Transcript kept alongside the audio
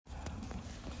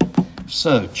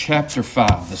So, chapter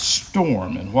 5, the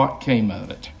storm and what came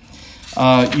of it.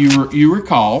 You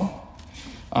recall,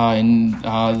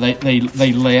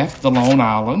 they left the Lone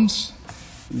Islands.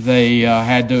 They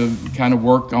had to kind of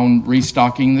work on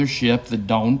restocking their ship, the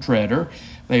Dawn Treader.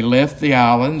 They left the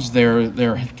islands.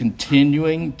 They're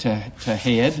continuing to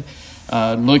head,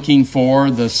 looking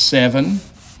for the seven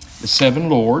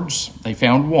lords. They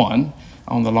found one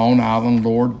on the Lone Island,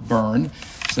 Lord Byrne.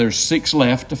 So there's 6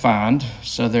 left to find.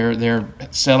 So they're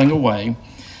sailing away.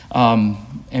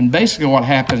 And basically what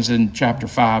happens in chapter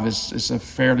 5 is a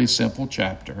fairly simple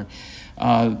chapter.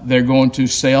 They're going to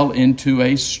sail into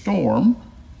a storm,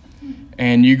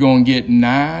 and you're going to get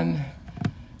 9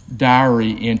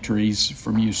 diary entries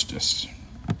from Eustace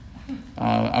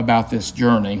about this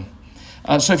journey.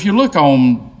 So if you look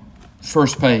on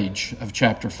first page of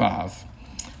chapter 5,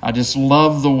 I just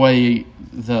love the way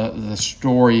the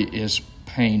story is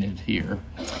painted here.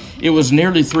 It was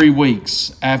nearly 3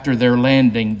 weeks after their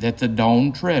landing that the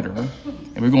Dawn Treader,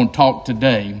 and we're going to talk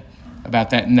today about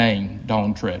that name,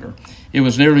 Dawn Treader. It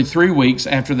was nearly 3 weeks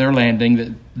after their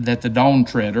landing that the Dawn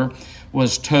Treader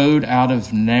was towed out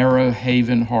of Narrow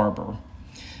Haven Harbor.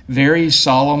 Very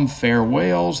solemn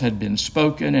farewells had been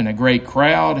spoken, and a great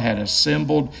crowd had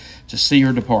assembled to see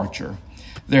her departure.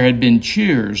 There had been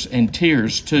cheers and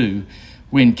tears, too,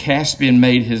 when Caspian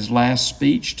made his last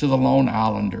speech to the Lone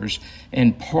Islanders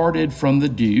and parted from the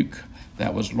Duke,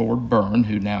 that was Lord Byrne,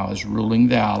 who now is ruling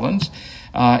the islands,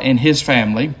 and his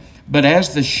family. But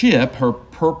as the ship, her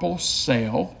purple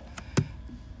sail,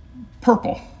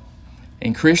 purple.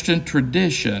 In Christian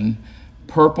tradition,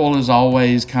 purple is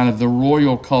always kind of the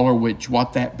royal color, which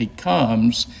what that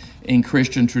becomes in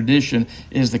Christian tradition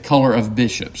is the color of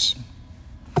bishops.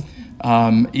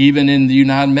 Even in the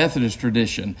United Methodist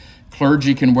tradition,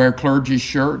 clergy can wear clergy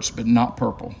shirts, but not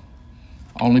purple.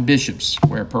 Only bishops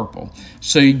wear purple.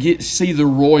 So you see the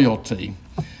royalty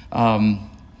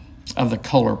of the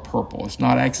color purple. It's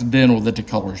not accidental that the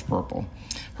color is purple.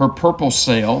 Her purple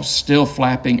sail, still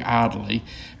flapping idly,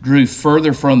 drew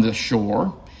further from the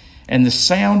shore, and the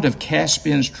sound of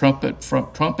Caspian's trumpet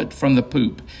from the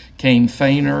poop came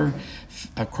fainter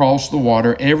across the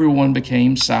water. Everyone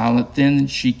became silent. Then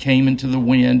she came into the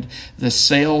wind. The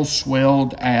sail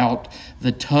swelled out.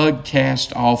 The tug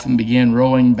cast off and began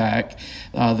rowing back.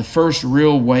 The first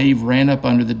real wave ran up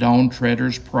under the Dawn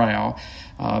Treader's prow,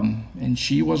 and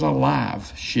she was a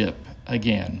live ship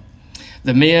again.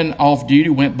 The men off duty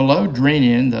went below.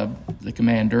 Drennan, the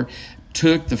commander,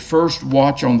 took the first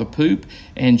watch on the poop,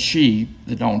 and she,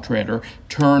 the Dawn Treader,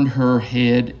 turned her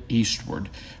head eastward,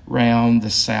 round the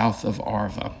south of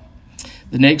Arva.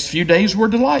 The next few days were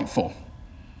delightful.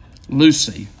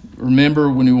 Lucy,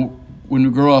 remember when we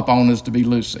grow up, I want us to be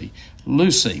Lucy.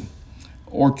 Lucy,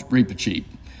 or Reepicheep.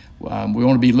 We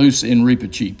want to be Lucy and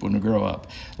Reepicheep when we grow up.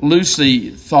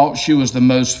 Lucy thought she was the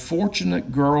most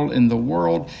fortunate girl in the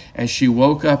world as she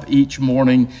woke up each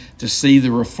morning to see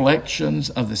the reflections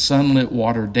of the sunlit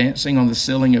water dancing on the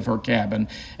ceiling of her cabin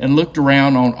and looked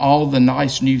around on all the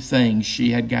nice new things she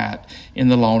had got in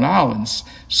the Lone Islands,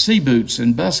 sea boots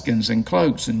and buskins and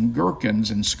cloaks and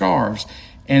gherkins and scarves.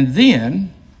 And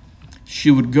then she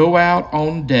would go out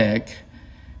on deck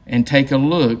and take a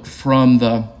look from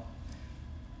the...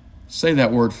 Say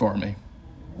that word for me.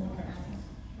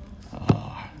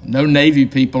 No Navy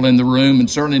people in the room, and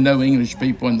certainly no English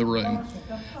people in the room.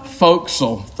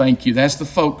 Forecastle, thank you. That's the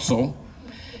forecastle.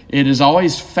 It is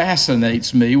always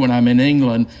fascinates me when I'm in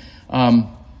England.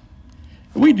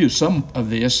 We do some of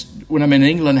this when I'm in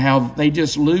England, how they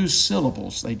just lose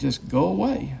syllables. They just go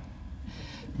away.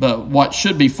 But what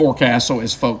should be forecastle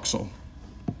is forecastle.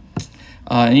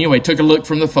 Anyway, took a look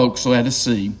from the forecastle at a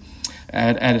sea.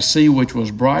 At a sea which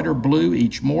was brighter blue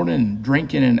each morning,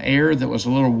 drinking an air that was a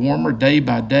little warmer day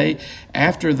by day.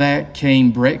 After that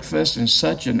came breakfast and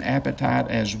such an appetite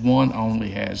as one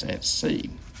only has at sea.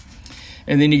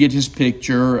 And then you get this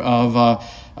picture of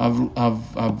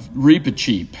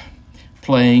Reepicheep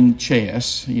playing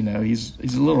chess. You know, he's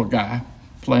a little guy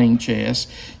playing chess.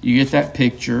 You get that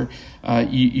picture.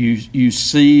 You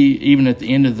see, even at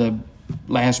the end of the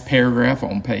last paragraph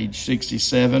on page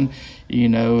 67, you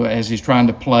know, as he's trying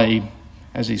to play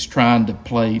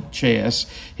chess,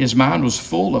 his mind was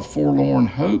full of forlorn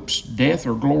hopes, death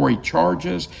or glory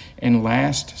charges, and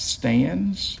last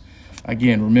stands.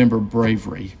 Again, remember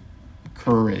bravery,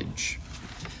 courage.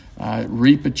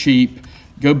 Reepicheep,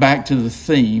 go back to the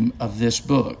theme of this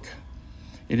book.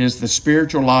 It is the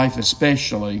spiritual life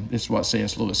especially, this is what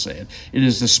C.S. Lewis said, it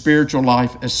is the spiritual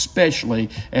life especially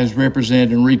as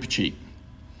represented in Reepicheep.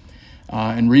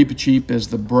 And Reepicheep is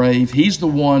the brave. He's the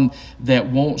one that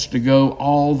wants to go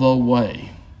all the way.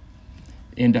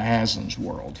 into Aslan's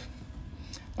world.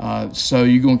 So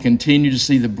you're going to continue to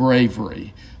see the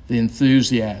bravery, the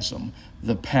enthusiasm,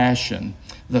 the passion,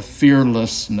 the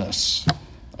fearlessness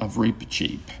of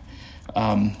Reepicheep.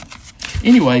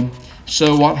 Anyway,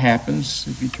 so what happens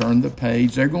if you turn the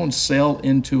page? They're going to sail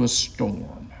into a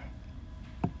storm.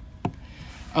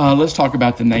 Let's talk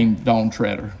about the name Dawn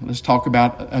Treader. Let's talk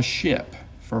about a ship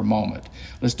for a moment.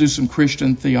 Let's do some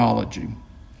Christian theology.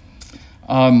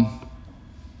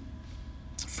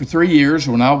 For 3 years,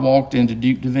 when I walked into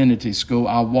Duke Divinity School,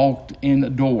 I walked in a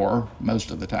door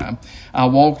most of the time. I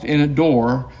walked in a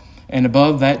door, and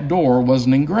above that door was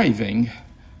an engraving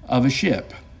of a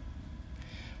ship.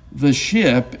 The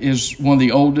ship is one of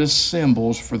the oldest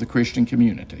symbols for the Christian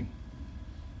community.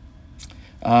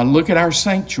 Look at our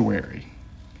sanctuary.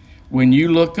 When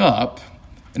you look up,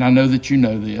 and I know that you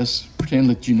know this, pretend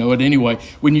that you know it anyway.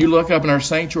 When you look up in our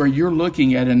sanctuary, you're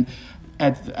looking at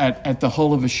the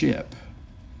hull of a ship.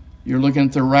 You're looking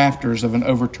at the rafters of an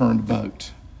overturned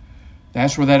boat.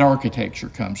 That's where that architecture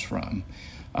comes from.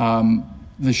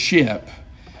 The ship,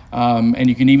 and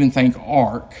you can even think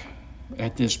ark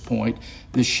at this point.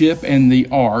 The ship and the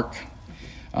ark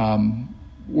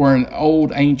were an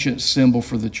old ancient symbol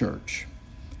for the church.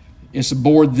 It's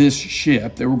aboard this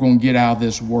ship that we're going to get out of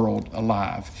this world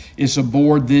alive. It's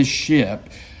aboard this ship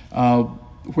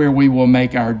where we will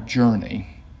make our journey.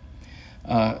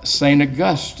 St.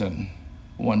 Augustine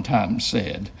one time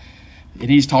said, and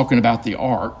he's talking about the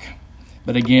ark,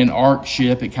 but again, ark,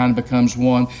 ship, it kind of becomes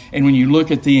one. And when you look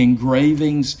at the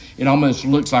engravings, it almost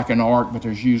looks like an ark, but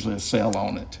there's usually a sail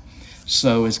on it.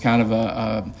 So it's kind of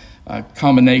a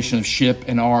combination of ship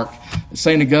and ark.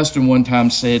 St. Augustine one time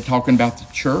said, talking about the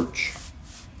church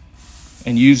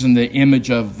and using the image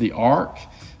of the ark,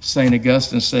 St.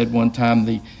 Augustine said one time,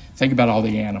 think about all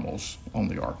the animals on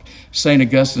the ark. St.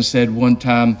 Augustine said one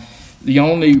time, the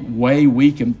only way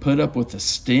we can put up with the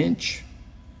stench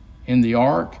in the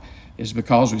ark is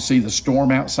because we see the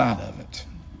storm outside of it.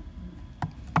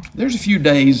 There's a few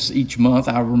days each month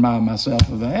I remind myself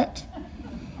of that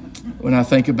when I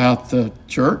think about the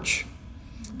church.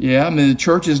 Yeah, I mean, the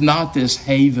church is not this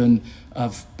haven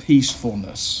of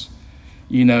peacefulness.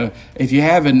 You know, if you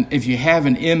have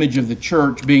an image of the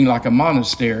church being like a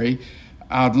monastery,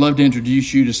 I'd love to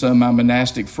introduce you to some of my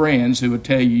monastic friends who would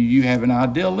tell you have an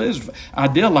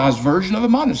idealized version of a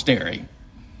monastery.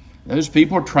 Those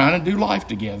people are trying to do life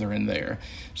together in there.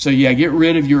 So yeah, get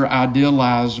rid of your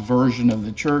idealized version of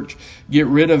the church. Get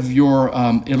rid of your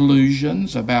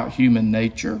illusions about human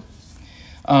nature.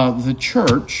 The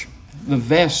church, the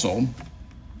vessel,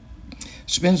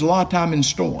 spends a lot of time in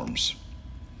storms.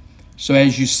 So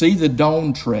as you see the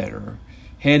Dawn Treader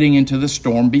heading into the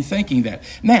storm, be thinking that.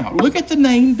 Now, look at the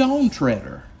name Dawn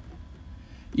Treader.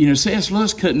 You know, C.S.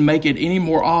 Lewis couldn't make it any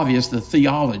more obvious, the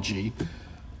theology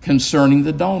concerning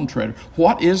the Dawn Treader.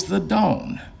 What is the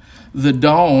dawn? The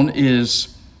dawn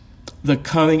is the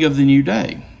coming of the new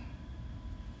day.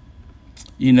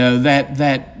 You know,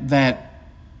 that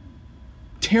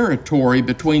territory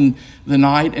between the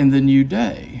night and the new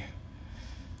day.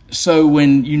 So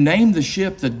when you name the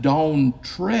ship the Dawn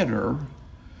Treader,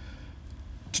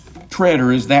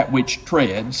 treader is that which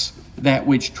treads, that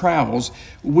which travels.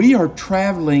 We are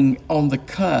traveling on the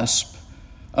cusp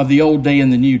of the old day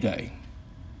and the new day.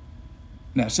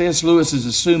 Now, C.S. Lewis is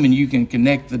assuming you can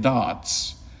connect the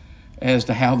dots as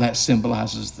to how that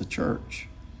symbolizes the church.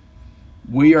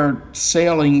 We are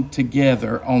sailing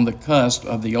together on the cusp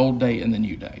of the old day and the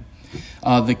new day.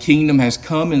 The kingdom has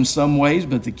come in some ways,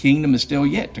 but the kingdom is still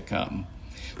yet to come.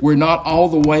 We're not all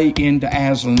the way into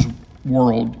Aslan's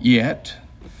world yet,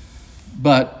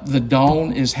 but the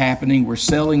dawn is happening. We're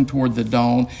sailing toward the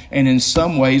dawn, and in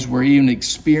some ways we're even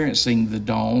experiencing the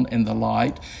dawn and the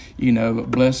light. You know,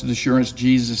 blessed assurance,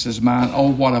 Jesus is mine.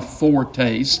 Oh, what a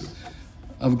foretaste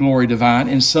of glory divine.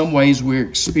 In some ways we're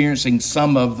experiencing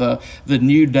some of the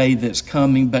new day that's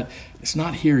coming, but it's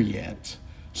not here yet.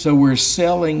 So we're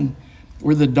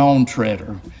the Dawn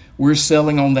Treader. We're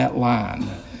sailing on that line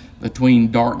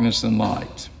between darkness and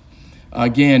light.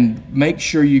 Again, make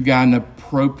sure you got an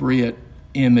appropriate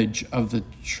image of the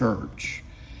church.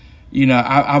 You know,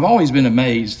 I've always been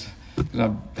amazed, because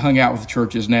I've hung out with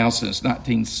churches now since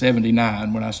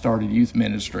 1979 when I started youth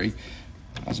ministry.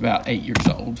 I was about 8 years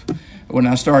old when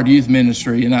I started youth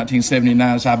ministry in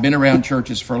 1979. So I've been around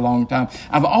churches for a long time.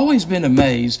 I've always been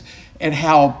amazed at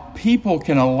how people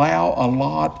can allow a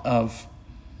lot of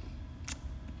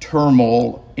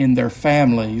turmoil in their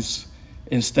families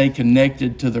and stay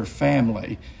connected to their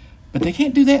family. But they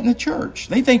can't do that in the church.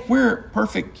 They think we're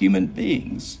perfect human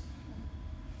beings.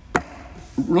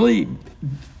 really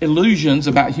illusions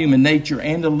about human nature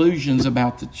and illusions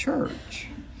about the church.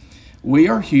 We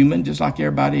are human just like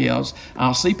everybody else.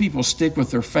 I'll see people stick with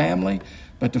their family,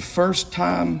 but the first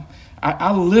time,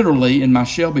 I literally, in my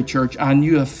Shelby church, I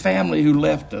knew a family who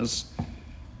left us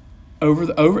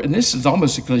over, and this is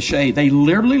almost a cliche, they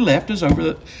literally left us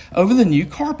over the new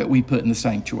carpet we put in the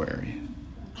sanctuary.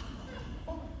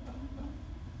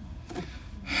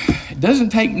 It doesn't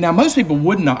take, now most people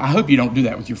wouldn't know. I hope you don't do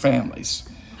that with your families.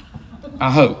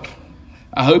 I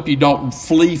hope you don't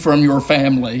flee from your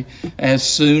family as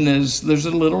soon as there's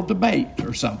a little debate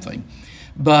or something.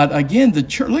 But again, the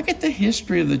church, look at the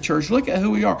history of the church. Look at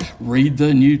who we are. Read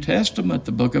the New Testament,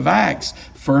 the book of Acts,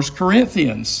 1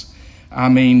 Corinthians. I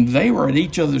mean, they were at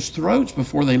each other's throats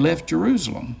before they left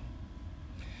Jerusalem.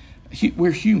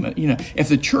 We're human. You know, if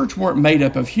the church weren't made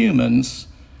up of humans,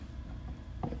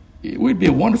 it would be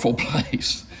a wonderful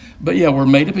place. But yeah, we're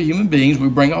made up of human beings. We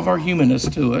bring all of our humanness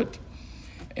to it.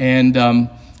 And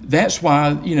that's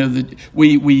why, you know,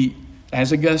 we,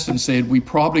 as Augustine said, we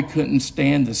probably couldn't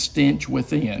stand the stench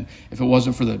within if it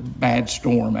wasn't for the bad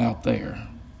storm out there.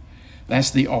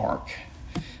 That's the ark.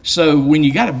 So when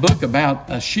you got a book about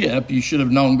a ship, you should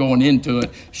have known going into it,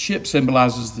 ship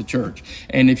symbolizes the church.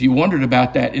 And if you wondered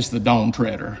about that, it's the dawn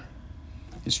treader.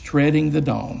 It's treading the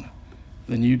dawn,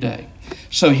 the new day.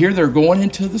 So here they're going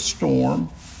into the storm,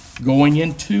 going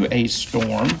into a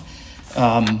storm.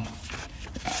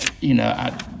 You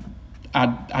know,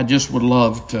 I just would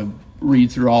love to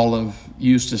read through all of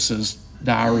Eustace's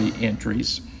diary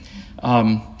entries.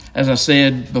 As I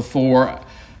said before,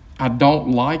 I don't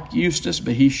like Eustace,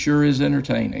 but he sure is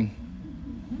entertaining.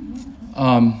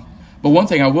 But one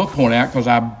thing I will point out, because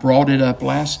I brought it up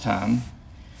last time,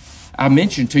 I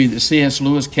mentioned to you that C.S.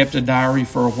 Lewis kept a diary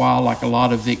for a while, like a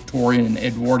lot of Victorian and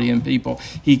Edwardian people.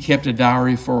 He kept a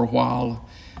diary for a while,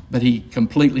 but he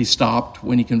completely stopped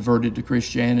when he converted to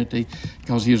Christianity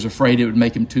because he was afraid it would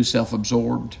make him too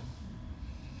self-absorbed.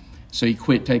 So he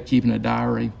quit keeping a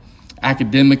diary.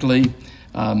 Academically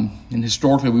and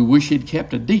historically, we wish he'd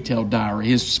kept a detailed diary.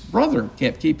 His brother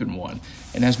kept keeping one,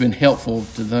 and that's been helpful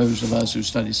to those of us who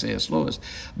study C.S. Lewis.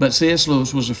 But C.S.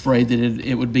 Lewis was afraid that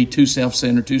it would be too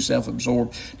self-centered, too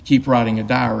self-absorbed to keep writing a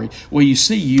diary. Well, you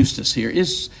see Eustace here.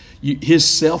 His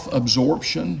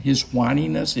self-absorption, his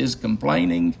whininess, his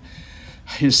complaining,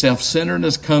 his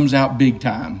self-centeredness comes out big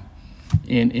time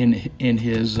in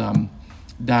his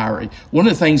diary. One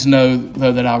of the things, though,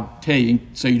 that I'll tell you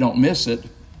so you don't miss it,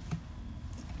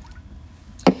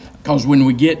 because when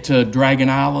we get to Dragon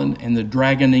Island and the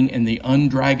dragoning and the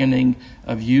undragoning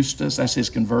of Eustace, that's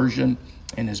his conversion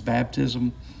and his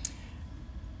baptism,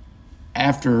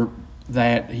 after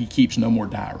that, he keeps no more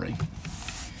diary.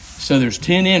 So there's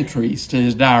 10 entries to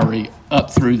his diary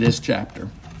up through this chapter.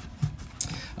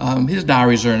 His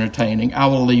diaries are entertaining. I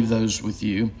will leave those with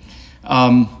you.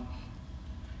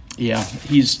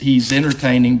 He's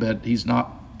entertaining, but he's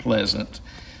not pleasant.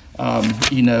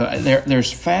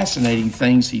 There's fascinating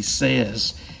things he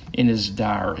says in his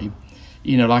diary.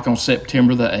 You know, like on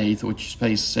September the 8th, which is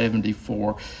page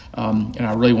 74. And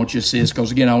I really want you to see this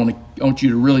because, again, I want you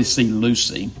to really see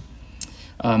Lucy.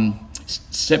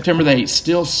 September the 8th,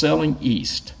 still sailing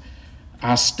east.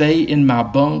 I stay in my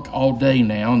bunk all day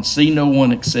now and see no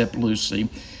one except Lucy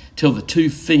till the two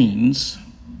fiends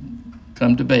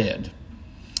come to bed.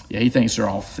 Yeah, he thinks they're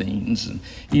all fiends, and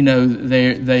you know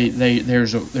they're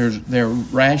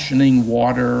rationing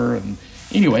water, and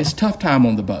anyway, it's a tough time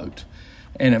on the boat.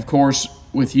 And of course,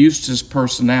 with Eustace's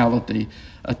personality,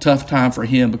 a tough time for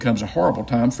him becomes a horrible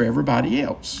time for everybody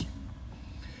else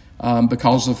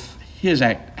because of his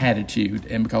attitude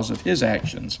and because of his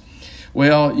actions.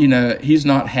 Well, you know, he's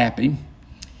not happy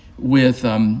with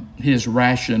his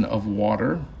ration of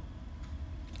water,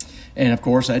 and of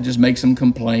course, that just makes him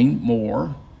complain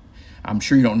more. I'm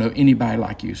sure you don't know anybody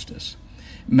like Eustace.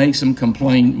 Makes him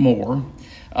complain more.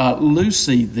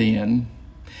 Lucy then,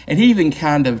 and he even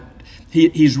kind of,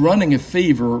 he's running a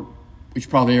fever, which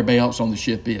probably everybody else on the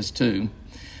ship is too,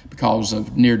 because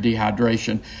of near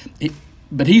dehydration.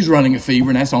 But he's running a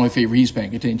fever, and that's the only fever he's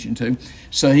paying attention to.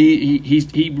 So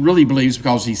he really believes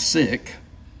because he's sick,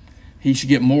 he should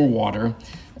get more water.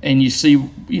 And you see,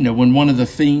 you know, when one of the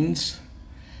fiends,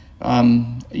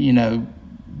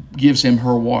 gives him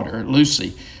her water.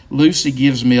 Lucy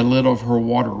gives me a little of her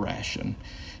water ration.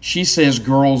 She says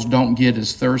girls don't get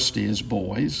as thirsty as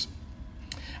boys.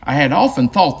 I had often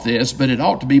thought this, but it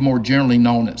ought to be more generally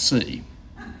known at sea.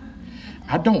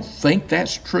 I don't think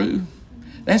that's true.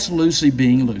 That's Lucy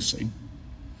being Lucy.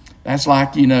 That's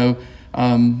like,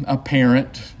 a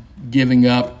parent giving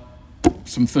up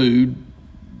some food,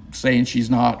 saying she's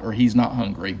not or he's not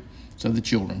hungry. so the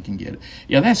children can get it.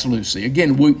 Yeah, that's Lucy.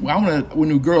 Again, when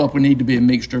we grow up, we need to be a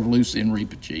mixture of Lucy and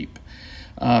Reap a Cheap.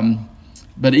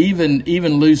 But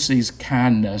even Lucy's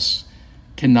kindness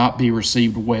cannot be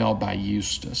received well by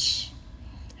Eustace.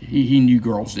 He knew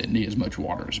girls didn't need as much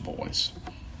water as boys.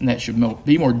 And that should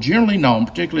be more generally known,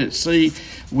 particularly at sea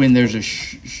when there's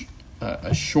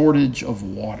a shortage of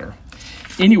water.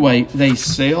 Anyway, they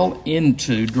sail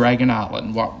into Dragon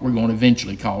Island, what we're going to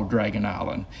eventually call Dragon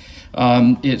Island.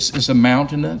 It's a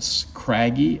mountainous,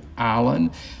 craggy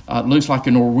island. It looks like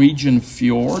a Norwegian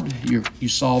fjord. You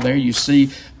saw there. You see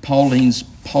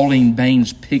Pauline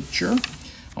Bain's picture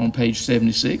on page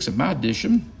 76 of my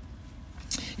edition.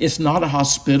 It's not a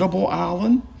hospitable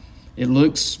island. It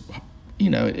looks,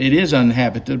 it is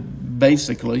uninhabited,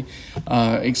 basically,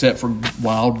 except for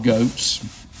wild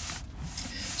goats.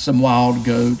 Some wild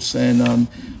goats and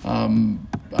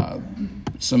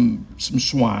some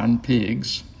swine,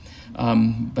 pigs.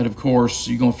 But of course,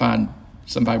 you're going to find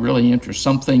something really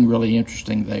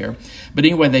interesting there. But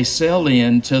anyway, they sail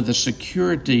into the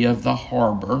security of the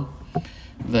harbor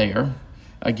there.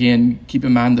 Again, keep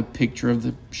in mind the picture of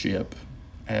the ship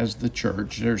as the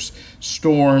church. There's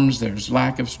storms, there's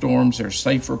lack of storms, there's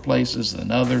safer places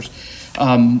than others.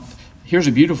 Here's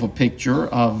a beautiful picture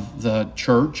of the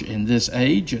church in this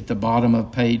age at the bottom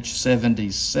of page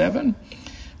 77.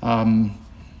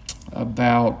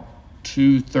 About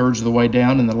 2/3 of the way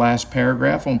down in the last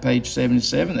paragraph on page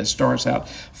 77 that starts out,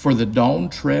 "For the Dawn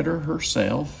Treader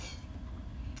herself,"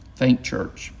 think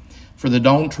church, "for the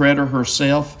Dawn Treader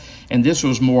herself," and this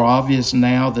was more obvious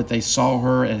now that they saw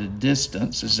her at a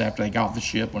distance, this is after they got off the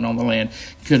ship, went on the land,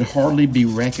 "could hardly be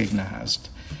recognized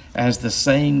as the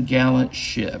same gallant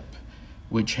ship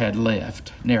which had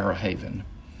left Narrowhaven.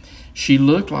 She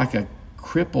looked like a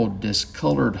crippled,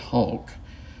 discolored hulk,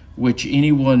 which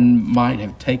anyone might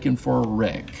have taken for a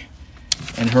wreck.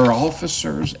 And her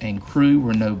officers and crew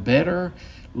were no better,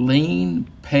 lean,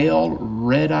 pale,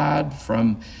 red-eyed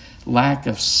from lack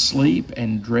of sleep,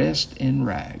 and dressed in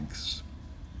rags."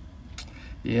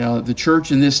 Yeah, the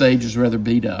church in this age is rather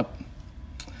beat up.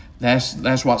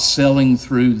 That's what sailing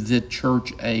through the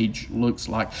church age looks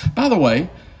like. By the way,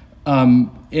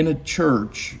 in a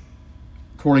church,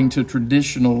 according to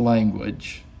traditional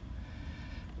language,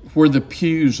 where the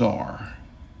pews are,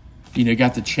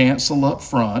 got the chancel up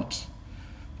front,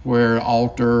 where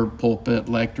altar, pulpit,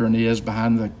 lectern is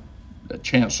behind the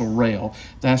chancel rail.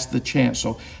 That's the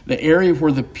chancel. The area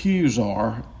where the pews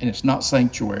are, and it's not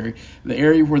sanctuary, the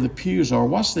area where the pews are,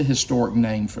 what's the historic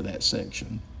name for that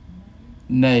section?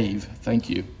 Nave. Thank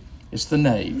you. It's the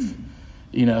nave.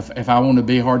 If I want to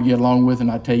be hard to get along with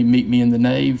and I tell you, meet me in the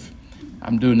nave,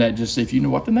 I'm doing that just if you know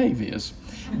what the nave is.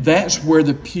 That's where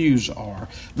the pews are.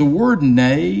 The word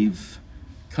nave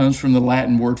comes from the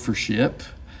Latin word for ship.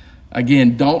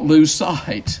 Again, don't lose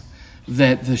sight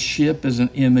that the ship is an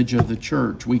image of the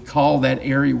church. We call that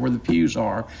area where the pews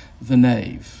are the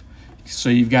nave. So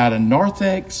you've got a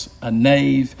narthex, a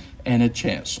nave, and a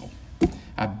chancel.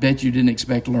 I bet you didn't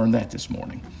expect to learn that this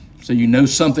morning. So you know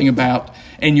something about,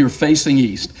 and you're facing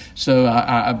east. So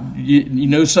you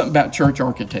know something about church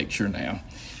architecture now.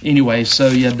 Anyway,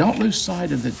 so don't lose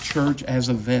sight of the church as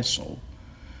a vessel.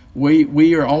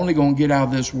 We are only going to get out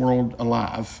of this world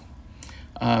alive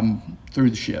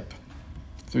through the ship.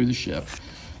 Through the ship.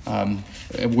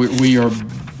 We are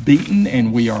beaten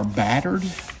and we are battered.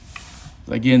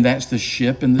 Again, that's the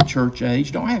ship in the church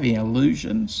age. Don't have any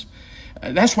illusions.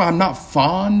 That's why I'm not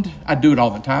fond. I do it all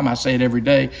the time. I say it every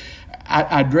day.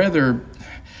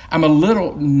 I'm a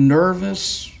little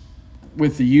nervous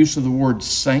with the use of the word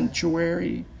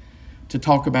sanctuary to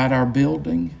talk about our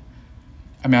building.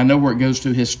 I mean, I know where it goes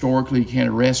to historically. You can't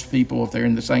arrest people if they're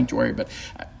in the sanctuary, but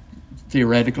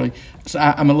theoretically. So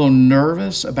I'm a little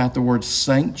nervous about the word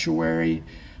sanctuary,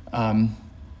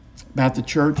 about the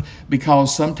church,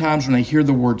 because sometimes when they hear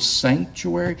the word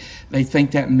sanctuary, they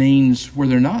think that means where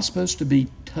they're not supposed to be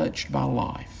touched by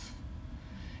life.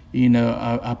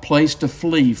 A place to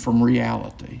flee from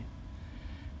reality.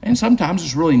 And sometimes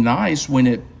it's really nice when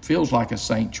it feels like a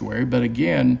sanctuary, but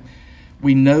again,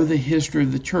 we know the history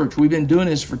of the church. We've been doing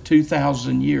this for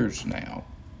 2,000 years now.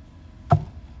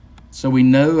 So we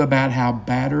know about how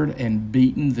battered and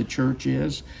beaten the church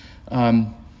is.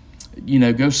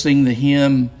 Go sing the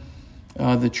hymn,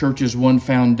 "The Church is One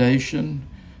Foundation."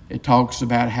 It talks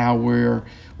about how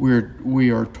we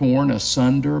are torn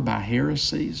asunder by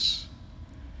heresies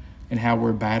and how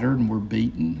we're battered and we're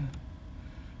beaten.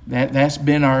 That's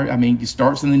been it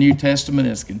starts in the New Testament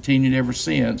and it's continued ever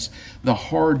since, the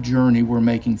hard journey we're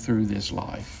making through this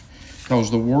life. because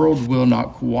the world will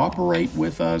not cooperate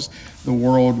with us. The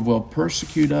world will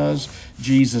persecute us.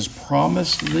 Jesus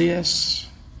promised this.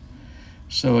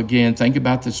 So again, think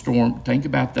about the storm. Think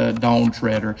about the dawn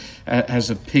treader as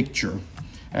a picture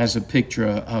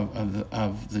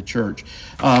of the church.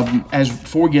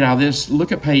 Before we get out of this,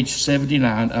 look at page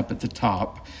 79 up at the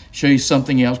top. Show you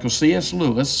something else. Because C.S.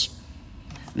 Lewis,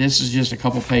 this is just a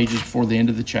couple pages before the end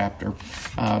of the chapter,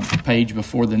 page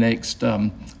before the next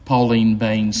Pauline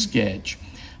Bain sketch.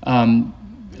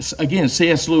 Again,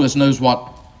 C.S. Lewis knows what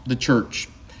the church,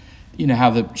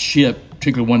 how the ship,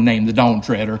 particularly one named the Dawn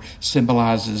Treader,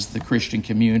 symbolizes the Christian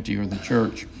community or the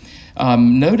church.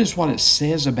 Notice what it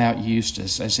says about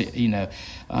Eustace, as a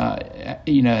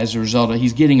result of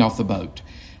he's getting off the boat.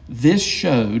 This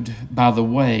showed, by the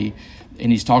way, and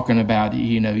he's talking about,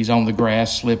 he's on the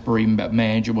grass, slippery, but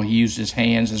manageable. He used his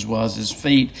hands as well as his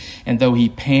feet, and though he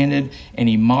panted and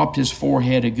he mopped his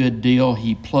forehead a good deal,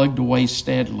 he plugged away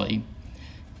steadily.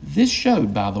 This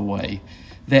showed, by the way,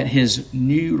 that his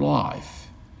new life,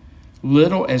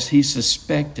 little as he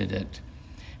suspected it,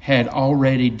 had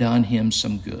already done him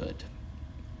some good.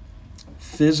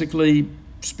 Physically,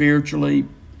 spiritually,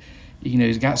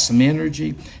 he's got some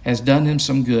energy, has done him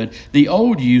some good. The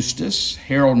old Eustace,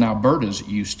 Harold and Alberta's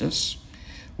Eustace,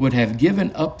 would have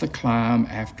given up the climb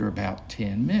after about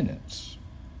 10 minutes.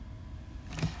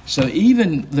 So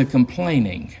even the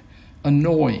complaining,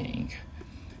 annoying,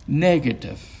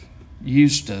 negative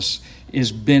Eustace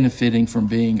is benefiting from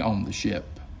being on the ship.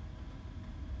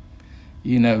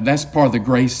 That's part of the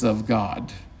grace of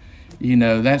God.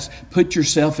 That's put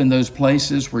yourself in those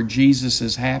places where Jesus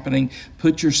is happening.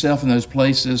 Put yourself in those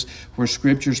places where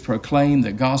Scripture's proclaimed,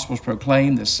 the Gospel's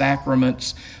proclaimed, the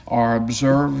sacraments are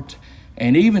observed.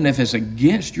 And even if it's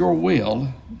against your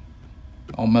will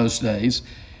on most days,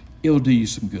 it'll do you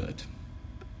some good.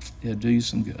 It'll do you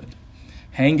some good.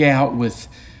 Hang out with,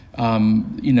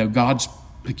 God's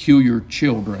peculiar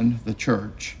children, the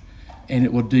church, and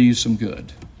it will do you some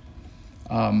good.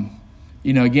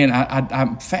 Again,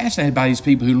 I'm fascinated by these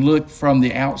people who look from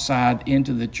the outside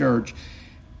into the church,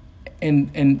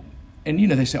 and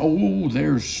they say, "Oh,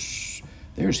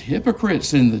 there's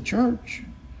hypocrites in the church."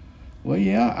 Well,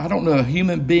 yeah, I don't know a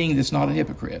human being that's not a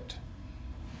hypocrite.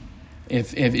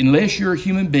 If unless you're a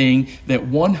human being that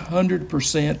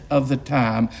 100% of the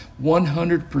time,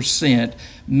 100%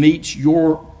 meets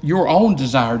your own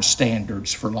desired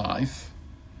standards for life,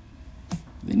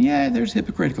 then yeah, there's a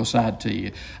hypocritical side to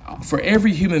you. For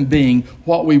every human being,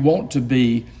 what we want to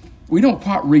be, we don't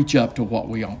quite reach up to what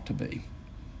we ought to be.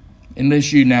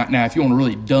 Unless you, now if you want to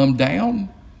really dumb down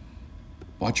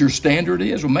what your standard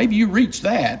is, well, maybe you reach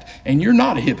that and you're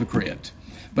not a hypocrite.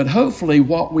 But hopefully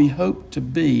what we hope to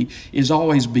be is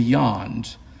always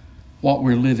beyond what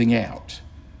we're living out.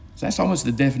 So that's almost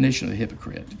the definition of a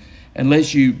hypocrite.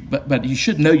 But you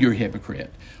should know you're a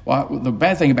hypocrite. Well, the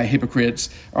bad thing about hypocrites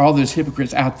are all those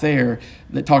hypocrites out there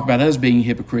that talk about us being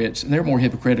hypocrites, and they're more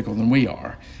hypocritical than we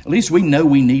are. At least we know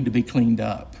we need to be cleaned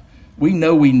up. We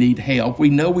know we need help. We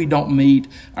know we don't meet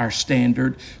our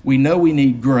standard. We know we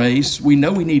need grace. We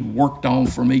know we need worked on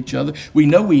from each other. We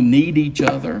know we need each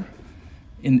other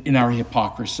in our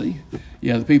hypocrisy.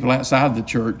 The people outside the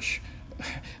church,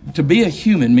 to be a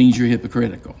human means you're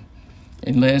hypocritical.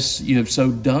 Unless you have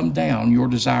so dumbed down your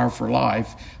desire for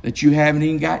life that you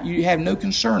have no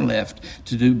concern left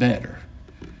to do better.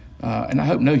 And I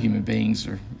hope no human beings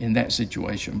are in that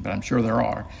situation, but I'm sure there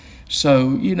are.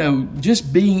 So,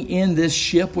 just being in this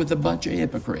ship with a bunch of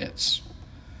hypocrites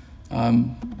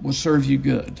will serve you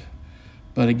good.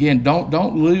 But again,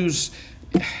 don't lose.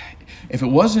 If it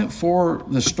wasn't for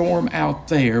the storm out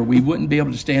there, we wouldn't be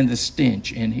able to stand the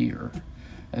stench in here,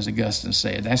 as Augustine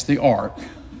said. That's the ark.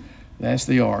 That's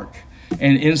the ark.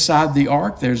 And inside the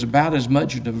ark, there's about as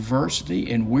much diversity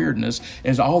and weirdness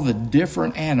as all the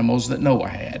different animals that Noah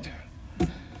had.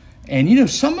 And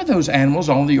some of those animals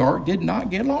on the ark did not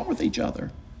get along with each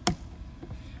other.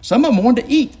 Some of them wanted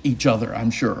to eat each other,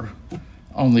 I'm sure,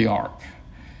 on the ark.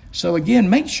 So again,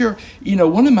 make sure,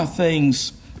 one of the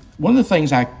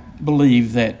things I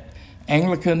believe that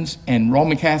Anglicans and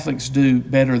Roman Catholics do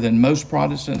better than most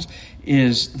Protestants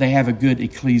is they have a good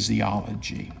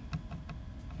ecclesiology.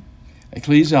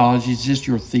 Ecclesiology is just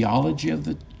your theology of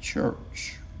the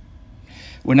church.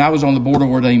 When I was on the Board of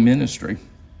Ordained Ministry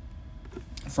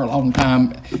for a long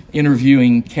time,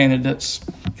 interviewing candidates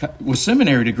with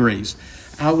seminary degrees,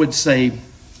 I would say,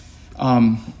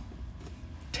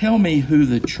 tell me who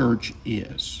the church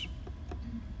is.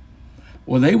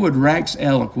 Well, they would wax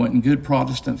eloquent in good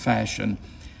Protestant fashion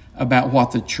about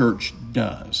what the church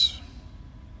does.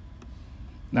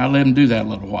 Now, I let them do that a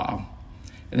little while.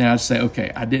 And then I'd say,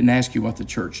 okay, I didn't ask you what the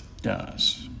church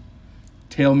does.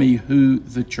 Tell me who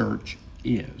the church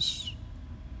is.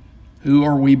 Who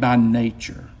are we by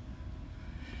nature?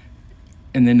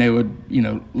 And then they would,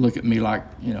 look at me like,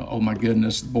 oh my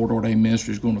goodness, the board-ordained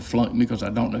ministry is going to flunk me because I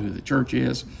don't know who the church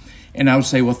is. And I would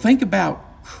say, well, think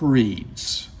about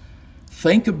creeds.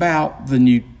 Think about the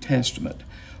New Testament.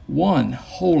 One,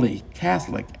 holy,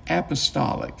 Catholic,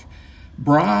 apostolic,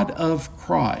 bride of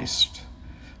Christ,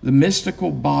 the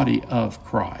mystical body of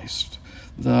Christ,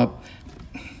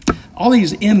 all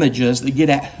these images that get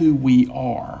at who we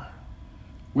are.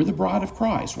 We're the bride of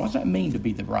Christ. What does that mean to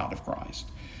be the bride of Christ?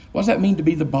 What does that mean to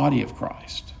be the body of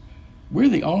Christ? We're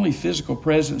the only physical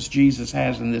presence Jesus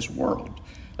has in this world.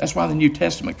 That's why the New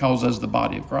Testament calls us the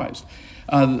body of Christ.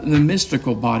 The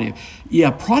mystical body.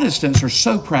 Protestants are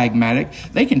so pragmatic.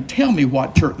 They can tell me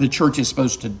what the church is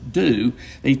supposed to do.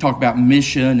 They talk about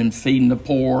mission and feeding the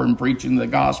poor and preaching the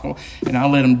gospel. And I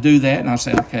let them do that. And I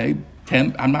say, okay,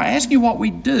 I'm not asking you what we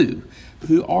do.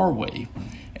 Who are we?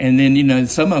 And then,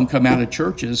 some of them come out of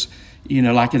churches,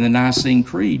 like in the Nicene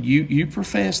Creed. You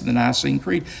profess in the Nicene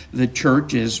Creed, the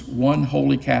church is one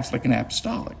holy, Catholic, and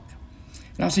apostolic.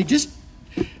 And I say, just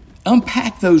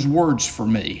unpack those words for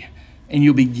me, and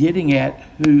you'll be getting at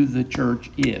who the church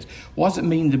is. What does it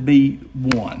mean to be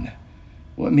one?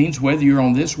 Well, it means whether you're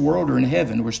on this world or in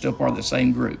heaven, we're still part of the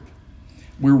same group.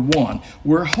 We're one.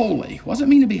 We're holy. What does it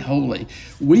mean to be holy?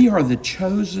 We are the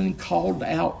chosen, called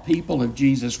out people of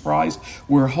Jesus Christ.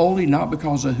 We're holy not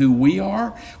because of who we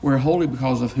are. We're holy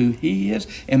because of who He is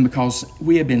and because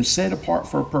we have been set apart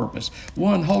for a purpose.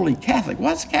 One, holy, Catholic.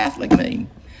 What's Catholic mean?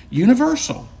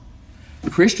 Universal.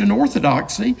 Christian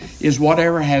orthodoxy is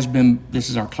whatever has been, this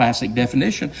is our classic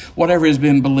definition, whatever has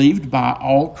been believed by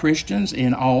all Christians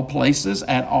in all places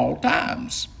at all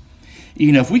times.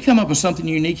 If we come up with something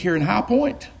unique here in High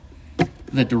Point,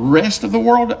 that the rest of the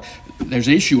world, there's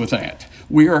issue with that.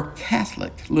 We are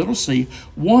Catholic, little c,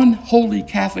 one holy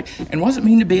Catholic. And what does it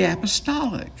mean to be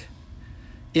apostolic?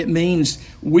 It means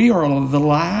we are the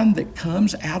line that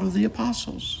comes out of the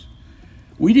apostles.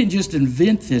 We didn't just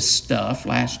invent this stuff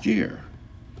last year.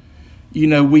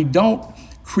 We don't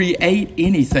create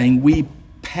anything. We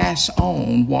pass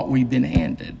on what we've been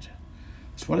handed.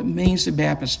 That's what it means to be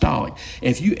apostolic.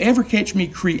 If you ever catch me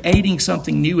creating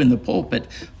something new in the pulpit,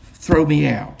 throw me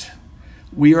out.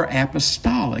 We are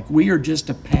apostolic. We are just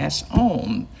to pass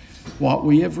on what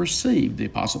we have received, the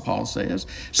Apostle Paul says.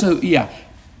 So,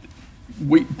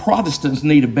 we Protestants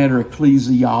need a better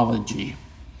ecclesiology.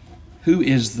 Who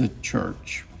is the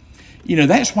church?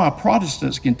 That's why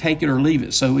Protestants can take it or leave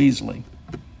it so easily.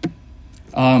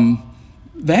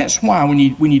 That's why when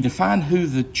you define who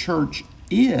the church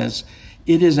is,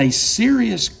 it is a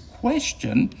serious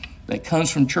question that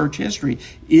comes from church history.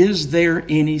 Is there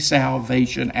any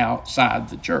salvation outside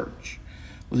the church?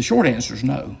 Well, the short answer is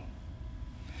no.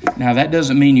 Now, that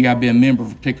doesn't mean you got to be a member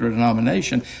of a particular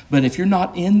denomination, but if you're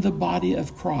not in the body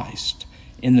of Christ,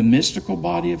 in the mystical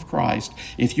body of Christ,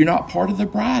 if you're not part of the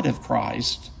bride of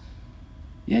Christ,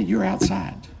 you're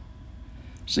outside.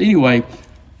 So anyway,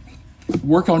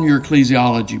 work on your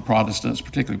ecclesiology, Protestants,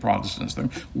 particularly Protestants.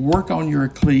 Work on your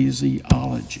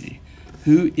ecclesiology.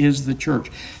 Who is the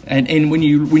church? And when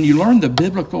you learn the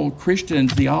biblical Christian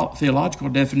theological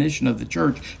definition of the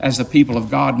church as the people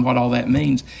of God and what all that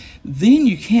means, then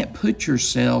you can't put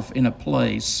yourself in a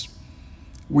place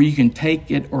where you can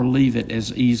take it or leave it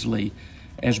as easily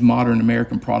as modern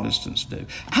American Protestants do.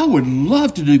 I would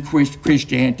love to do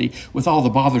Christianity without all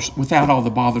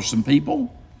the bothersome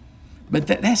people, but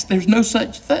there's no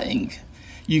such thing.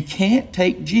 You can't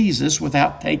take Jesus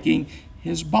without taking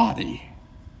His body,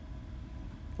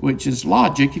 which is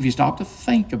logic if you stop to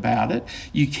think about it.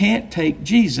 You can't take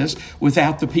Jesus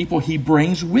without the people He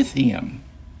brings with Him.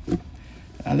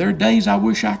 Now, there are days I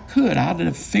wish I could. I'd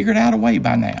have figured out a way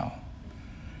by now.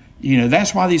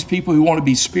 That's why these people who want to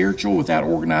be spiritual without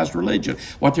organized religion,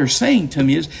 what they're saying to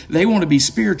me is they want to be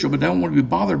spiritual, but they don't want to be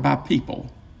bothered by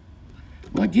people.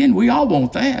 Well, again, we all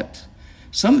want that.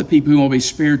 Some of the people who want to be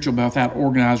spiritual but without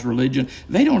organized religion,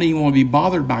 they don't even want to be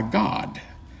bothered by God.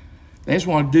 They just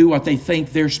want to do what they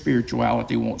think their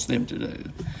spirituality wants them to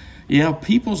do.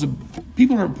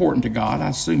 People are important to God. I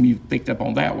assume you've picked up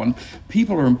on that one.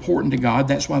 People are important to God.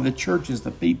 That's why the church is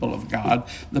the people of God,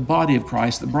 the body of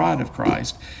Christ, the bride of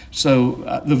Christ.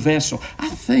 So the vessel. I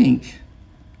think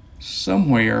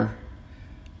somewhere,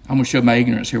 I'm going to show my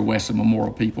ignorance here, Wesley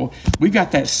Memorial people. We've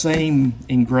got that same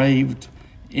engraved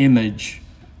image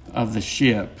of the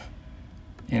ship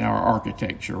in our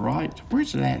architecture, right?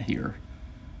 Where's it at here?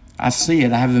 I see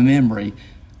it. I have the memory.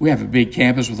 We have a big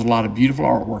campus with a lot of beautiful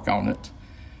artwork on it.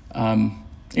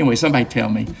 Anyway, somebody tell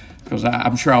me, because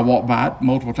I'm sure I walk by it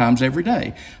multiple times every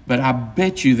day. But I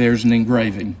bet you there's an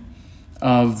engraving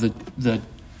of the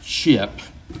ship,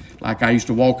 like I used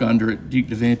to walk under at Duke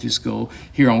Divinity School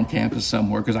here on campus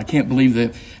somewhere, because I can't believe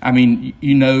that. I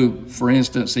mean, for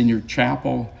instance, in your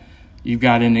chapel, you've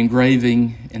got an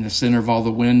engraving in the center of all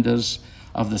the windows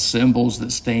of the symbols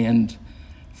that stand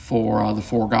for the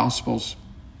four Gospels.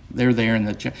 They're there in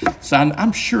the chapel. So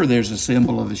I'm sure there's a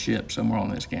symbol of a ship somewhere on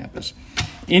this campus.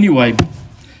 Anyway,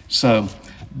 so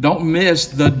don't miss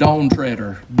the Dawn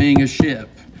Treader being a ship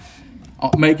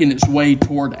making its way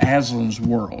toward Aslan's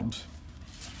world.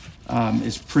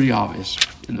 It's pretty obvious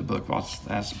in the book what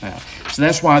that's about. So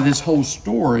that's why this whole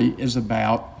story is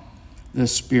about the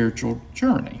spiritual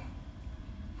journey,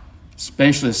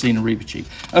 especially the scene of Reba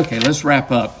Chief. Okay, let's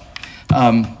wrap up.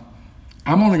 I'm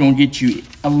only going to get you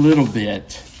a little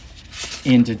bit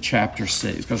into chapter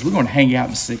 6, because we're going to hang out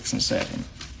in 6 and 7.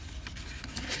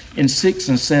 In 6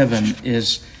 and 7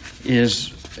 is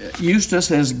Eustace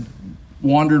has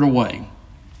wandered away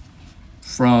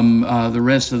from the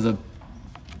rest of the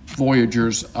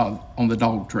voyagers on the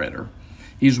Dog Treader.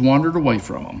 He's wandered away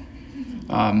from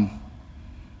them.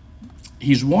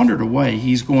 He's wandered away.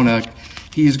 He's going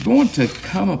to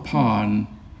come upon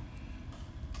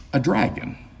a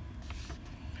dragon.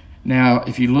 Now,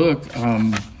 if you look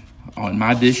on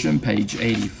my edition, page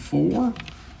 84,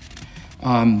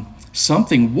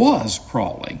 something was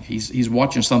crawling. He's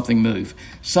watching something move.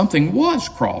 Something was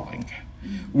crawling.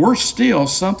 Worse still,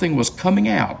 something was coming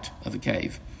out of the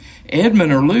cave.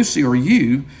 Edmund or Lucy or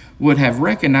you would have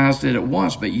recognized it at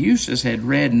once, but Eustace had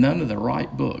read none of the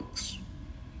right books.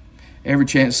 Every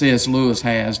chance C.S. Lewis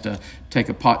has to take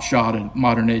a pot shot at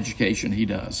modern education, he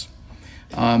does.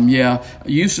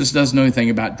 Eustace doesn't know anything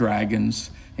about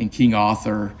dragons and King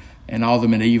Arthur and all the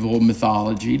medieval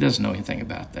mythology. He doesn't know anything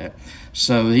about that.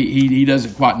 So he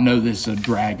doesn't quite know this is a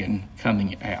dragon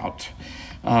coming out.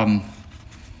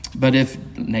 But if,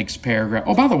 next paragraph,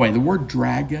 oh, by the way, the word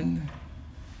dragon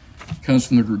comes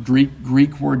from the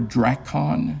Greek word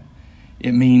drakon.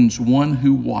 It means one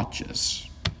who watches.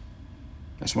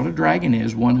 That's what a dragon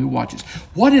is, one who watches.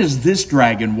 What is this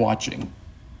dragon watching?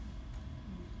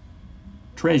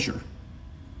 Treasure.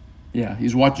 Yeah,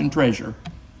 he's watching treasure.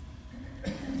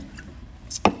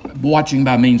 Watching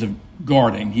by means of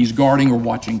guarding. He's guarding or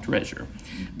watching treasure.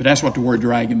 But that's what the word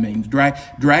dragon means.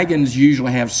 Dragons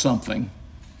usually have something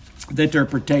that they're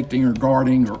protecting or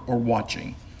guarding or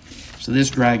watching. So this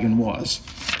dragon was.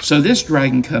 So this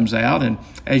dragon comes out, and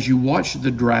as you watch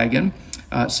the dragon,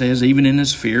 it says, even in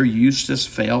his fear, Eustace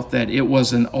felt that it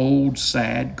was an old,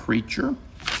 sad creature,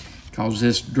 because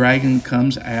this dragon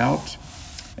comes out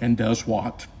and does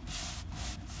what?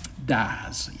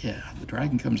 Dies. Yeah, the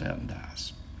dragon comes out and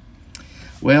dies.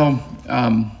 Well,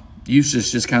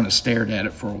 Eustace just kind of stared at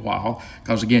it for a while,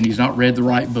 because again, he's not read the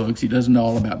right books. He doesn't know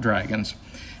all about dragons.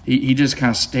 He just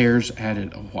kind of stares at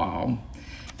it a while.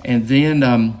 And then,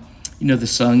 the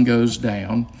sun goes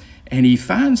down, and he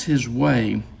finds his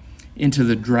way into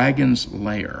the dragon's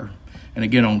lair. And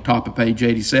again, on top of page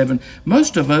 87,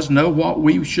 most of us know what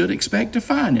we should expect to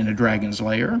find in a dragon's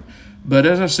lair. But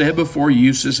as I said before,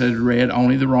 Eustace had read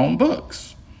only the wrong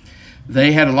books.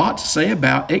 They had a lot to say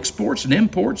about exports and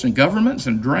imports and governments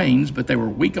and drains, but they were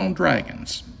weak on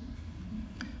dragons.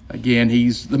 Again,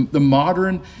 he's the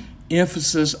modern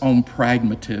emphasis on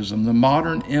pragmatism, the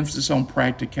modern emphasis on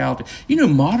practicality.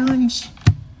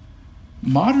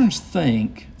 Moderns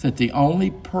think that the only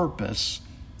purpose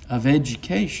of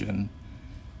education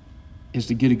is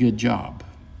to get a good job.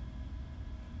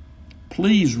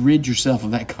 Please rid yourself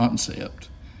of that concept.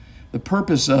 The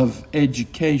purpose of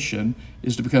education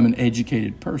is to become an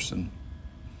educated person.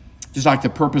 Just like the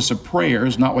purpose of prayer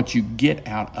is not what you get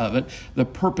out of it. The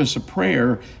purpose of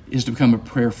prayer is to become a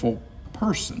prayerful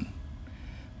person.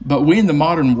 But we in the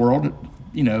modern world,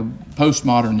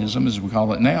 postmodernism, as we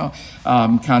call it now,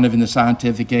 kind of in the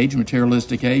scientific age,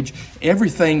 materialistic age,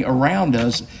 everything around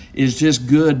us is just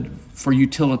good for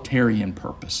utilitarian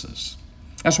purposes.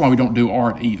 That's why we don't do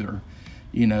art either.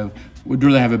 We'd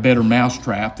rather have a better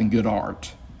mousetrap than good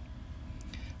art.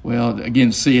 Well,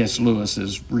 again, C.S. Lewis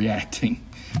is reacting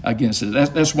against it.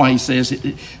 That's why he says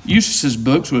Eustace's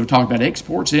books would have talked about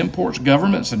exports, imports,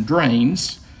 governments, and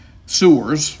drains,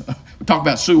 sewers. We talk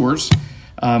about sewers,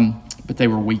 but they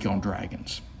were weak on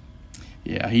dragons.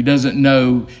 Yeah, he doesn't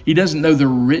know the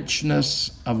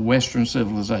richness of Western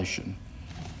civilization.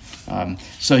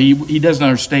 So he doesn't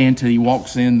understand until he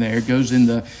walks in there, goes in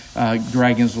the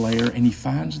dragon's lair, and he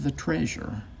finds the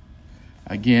treasure.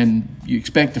 Again, you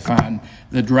expect to find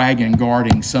the dragon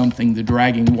guarding something, the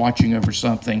dragon watching over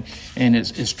something, and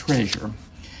it's treasure.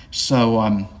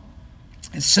 So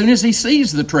As soon as he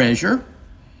sees the treasure,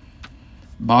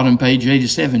 bottom page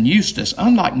 87, Eustace,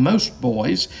 unlike most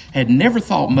boys, had never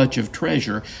thought much of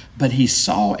treasure, but he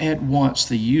saw at once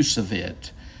the use of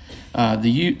it, the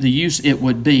use it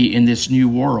would be in this new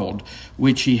world,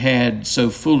 which he had so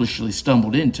foolishly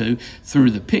stumbled into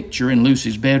through the picture in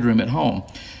Lucy's bedroom at home.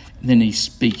 And then he's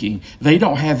speaking. They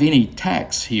don't have any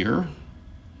tax here,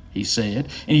 he said,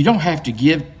 and you don't have to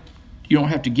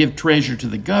give treasure to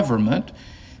the government.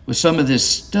 With some of this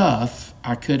stuff,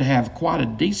 I could have quite a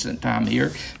decent time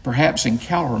here, perhaps in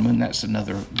Calorman, that's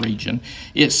another region.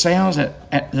 It sounds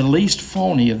at the least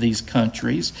phony of these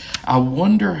countries. I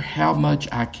wonder how much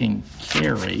I can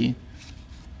carry.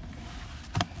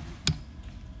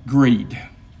 Greed.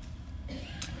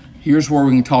 Here's where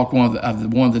we can talk one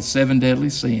of the 7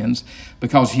 deadly sins,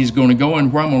 because he's going to go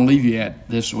in where I'm going to leave you at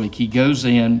this week. He goes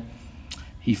in.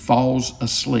 He falls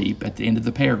asleep at the end of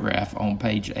the paragraph on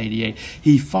page 88.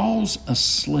 He falls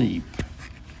asleep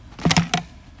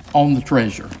on the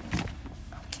treasure.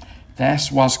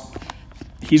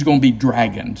 He's going to be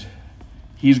dragoned.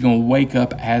 He's going to wake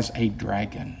up as a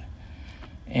dragon.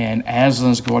 And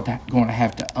Aslan's going to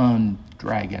have to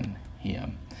undragon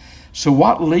him. So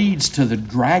what leads to the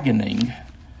dragoning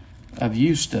of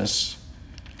Eustace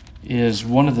is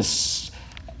one of the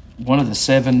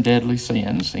 7 deadly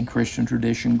sins in Christian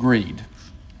tradition, greed.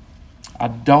 I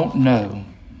don't know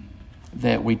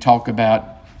that we talk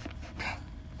about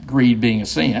greed being a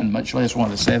sin, much less one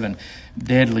of the 7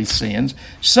 deadly sins.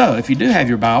 So if you do have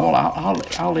your Bible,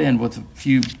 I'll end with a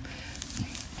few.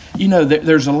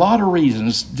 There's a lot of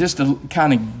reasons, just to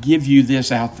kind of give you this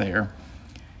out there.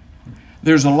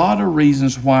 There's a lot of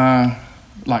reasons why,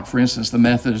 like for instance, the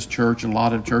Methodist Church, a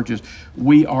lot of churches,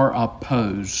 we are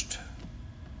opposed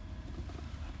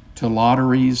to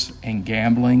lotteries and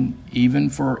gambling,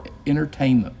 even for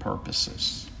entertainment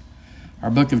purposes. Our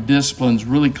book of discipline is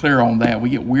really clear on that. We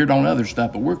get weird on other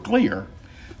stuff, but we're clear.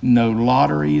 No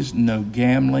lotteries, no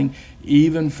gambling,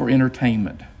 even for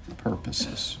entertainment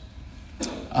purposes.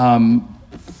 And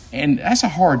that's a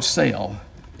hard sell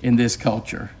in this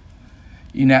culture.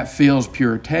 That feels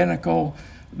puritanical,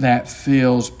 that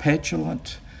feels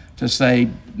petulant to say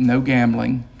no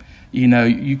gambling.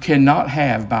 You cannot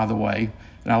have, by the way,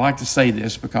 and I like to say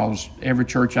this because every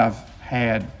church I've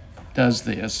had does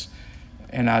this,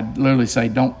 and I literally say,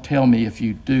 don't tell me if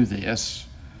you do this,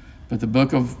 but the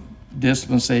book of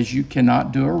discipline says you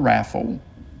cannot do a raffle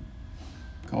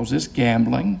because it's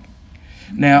gambling.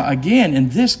 Now, again, in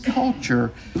this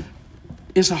culture,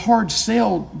 it's a hard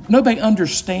sell. Nobody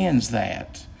understands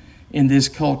that in this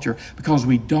culture because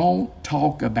we don't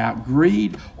talk about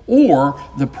greed or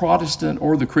the Protestant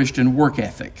or the Christian work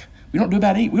ethic. We don't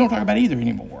talk about either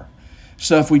anymore.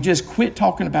 So if we just quit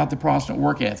talking about the Protestant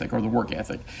work ethic or the work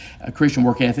ethic, Christian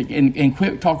work ethic, and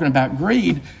quit talking about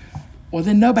greed, well,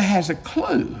 then nobody has a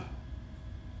clue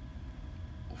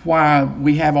why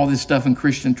we have all this stuff in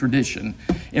Christian tradition.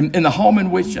 In the home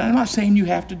in which, I'm not saying you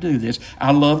have to do this.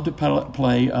 I love to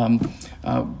play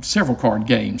several card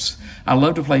games. I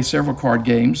love to play several card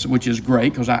games, which is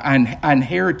great because I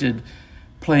inherited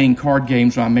playing card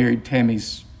games when I married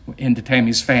into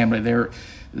Tammy's family.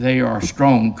 They are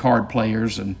strong card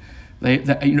players, and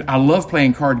I love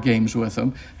playing card games with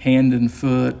them. Hand and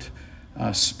foot,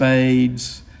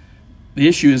 spades. The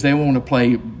issue is they want to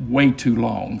play way too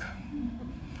long.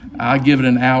 I give it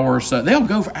an hour or so. They'll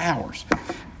go for hours.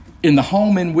 In the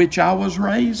home in which I was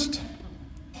raised,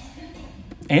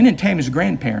 and in Tammy's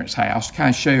grandparents' house, to kind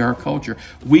of show you our culture,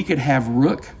 we could have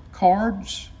rook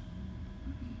cards,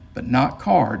 but not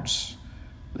cards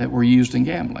that were used in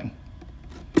gambling.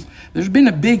 There's been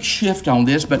a big shift on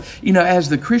this, but, as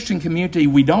the Christian community,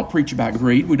 we don't preach about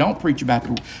greed. We don't preach about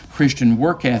the Christian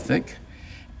work ethic.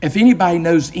 If anybody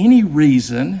knows any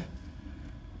reason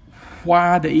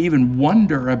why to even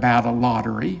wonder about a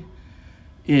lottery,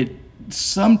 it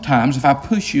sometimes, if I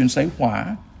push you and say,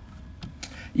 why?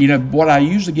 What I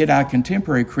usually get out of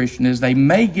contemporary Christian is they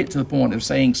may get to the point of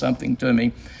saying something to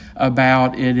me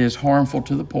about it is harmful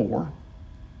to the poor,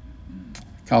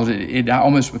 because it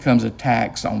almost becomes a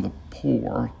tax on the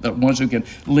poor, the ones who can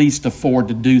least afford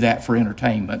to do that for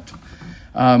entertainment.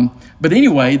 But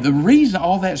anyway, the reason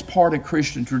all that's part of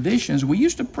Christian tradition is we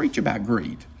used to preach about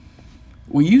greed.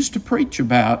 We used to preach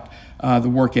about the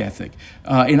work ethic.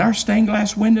 In our stained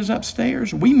glass windows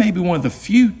upstairs, we may be one of the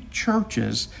few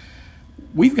churches,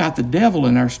 we've got the devil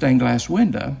in our stained glass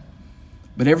window.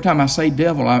 But every time I say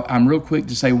devil, I'm real quick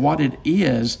to say what it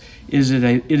is it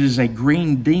is a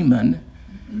green demon.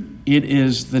 It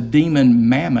is the demon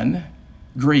mammon,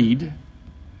 greed.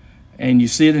 And you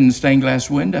see it in the stained glass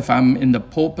window. If I'm in the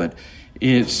pulpit,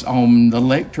 it's on the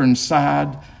lectern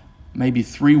side maybe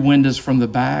 3 windows from the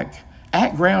back.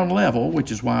 At ground level,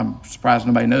 which is why I'm surprised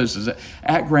nobody notices it,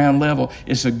 at ground level,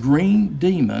 it's a green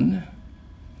demon,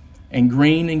 and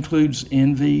green includes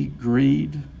envy,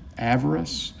 greed,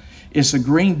 avarice. It's a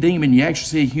green demon. You actually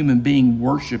see a human being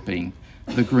worshiping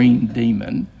the green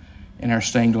demon in our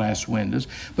stained glass windows.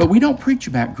 But we don't preach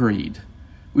about greed.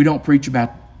 We don't preach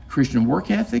about Christian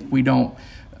work ethic. We don't.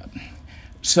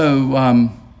 So,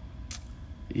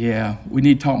 we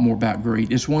need to talk more about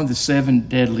greed. It's one of the 7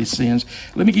 deadly sins.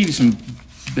 Let me give you some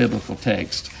biblical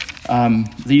text.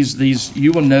 These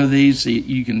you will know these.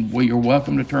 You're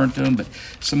welcome to turn to them, but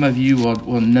some of you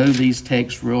will know these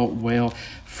texts real well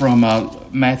from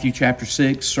Matthew chapter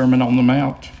 6, Sermon on the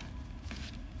Mount.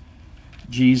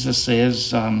 Jesus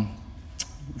says,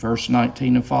 verse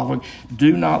 19 and following,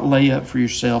 "Do not lay up for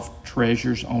yourself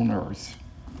treasures on earth,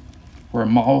 where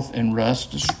moth and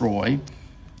rust destroy,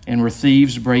 and where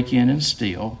thieves break in and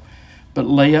steal, but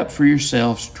lay up for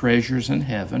yourselves treasures in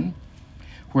heaven,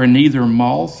 where neither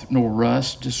moth nor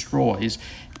rust destroys,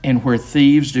 and where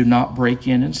thieves do not break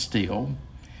in and steal.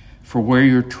 For where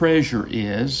your treasure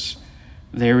is,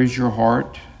 there is your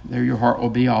heart. There your heart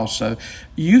will be also."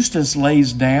 Eustace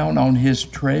lays down on his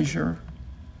treasure,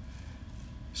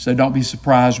 so don't be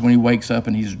surprised when he wakes up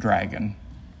and he's a dragon.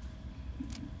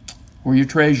 Where your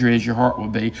treasure is, your heart will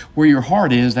be. Where your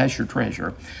heart is, that's your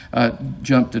treasure.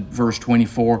 Jump to verse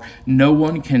 24. "No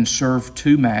one can serve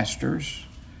 2 masters,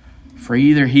 for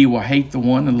either he will hate the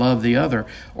one and love the other,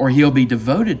 or he'll be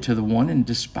devoted to the one and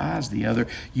despise the other.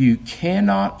 You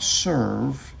cannot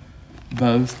serve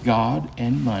both God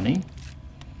and money."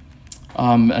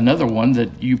 Another one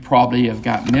that you probably have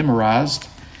got memorized.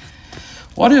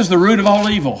 What is the root of all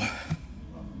evil?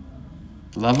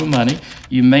 Love of money.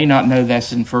 You may not know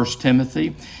that's in 1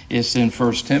 Timothy. It's in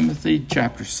 1 Timothy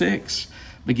chapter 6,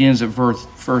 begins at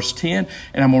verse 10.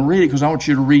 And I'm going to read it because I want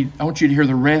you to hear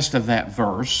the rest of that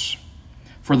verse.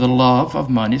 "For the love of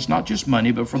money," it's not just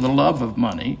money, but for the love of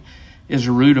money is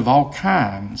the root of all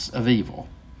kinds of evil.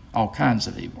 All kinds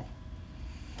of evil.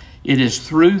 "It is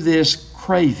through this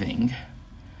craving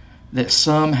that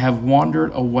some have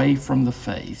wandered away from the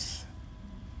faith."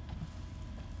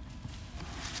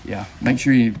 Yeah, make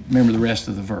sure you remember the rest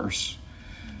of the verse.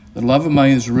 "The love of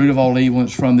money is the root of all evil, and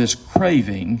it's from this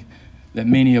craving that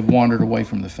many have wandered away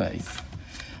from the faith."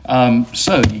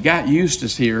 So you got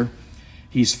Eustace here.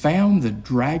 He's found the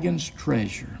dragon's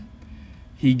treasure.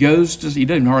 He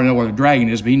doesn't hardly know what a dragon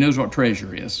is, but he knows what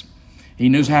treasure is. He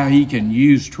knows how he can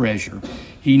use treasure.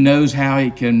 He knows how he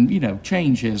can,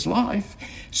 change his life.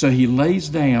 So he lays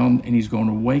down and he's going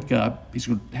to wake up. He's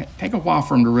going to take a while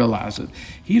for him to realize it.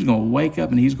 He's going to wake up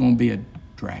and he's going to be a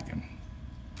dragon.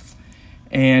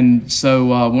 And so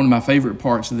one of my favorite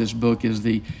parts of this book is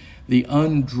the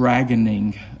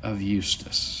undragoning of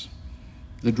Eustace.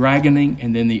 The dragoning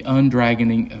and then the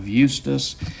undragoning of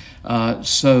Eustace. For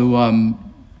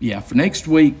next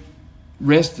week,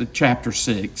 rest of chapter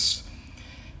 6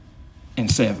 and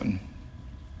 7.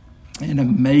 An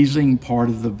amazing part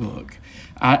of the book.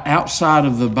 Outside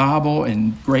of the Bible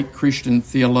and great Christian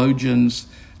theologians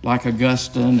like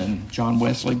Augustine and John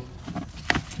Wesley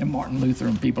and Martin Luther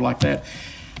and people like that,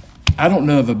 I don't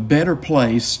know of a better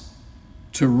place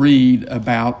to read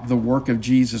about the work of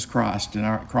Jesus Christ in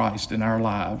our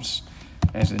lives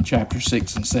as in chapter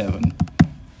 6 and 7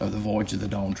 of The Voyage of the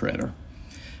Dawn Treader.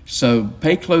 So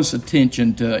pay close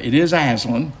attention to, it is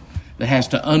Aslan that has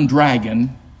to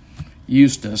undragon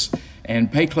Eustace,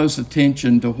 and pay close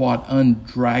attention to what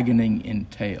undragoning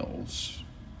entails.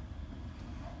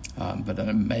 But an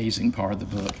amazing part of the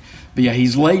book. But yeah,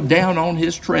 he's laid down on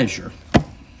his treasure.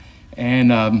 And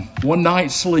one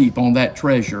night's sleep on that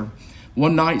treasure,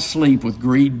 one night's sleep with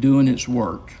greed doing its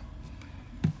work,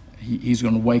 he's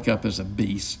going to wake up as a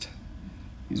beast.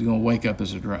 He's going to wake up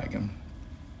as a dragon.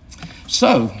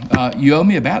 So, you owe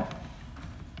me about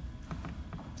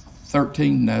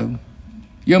 13? No.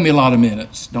 You owe me a lot of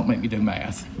minutes. Don't make me do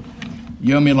math.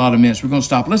 You owe me a lot of minutes. We're going to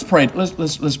stop. Let's pray.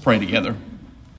 Let's pray together.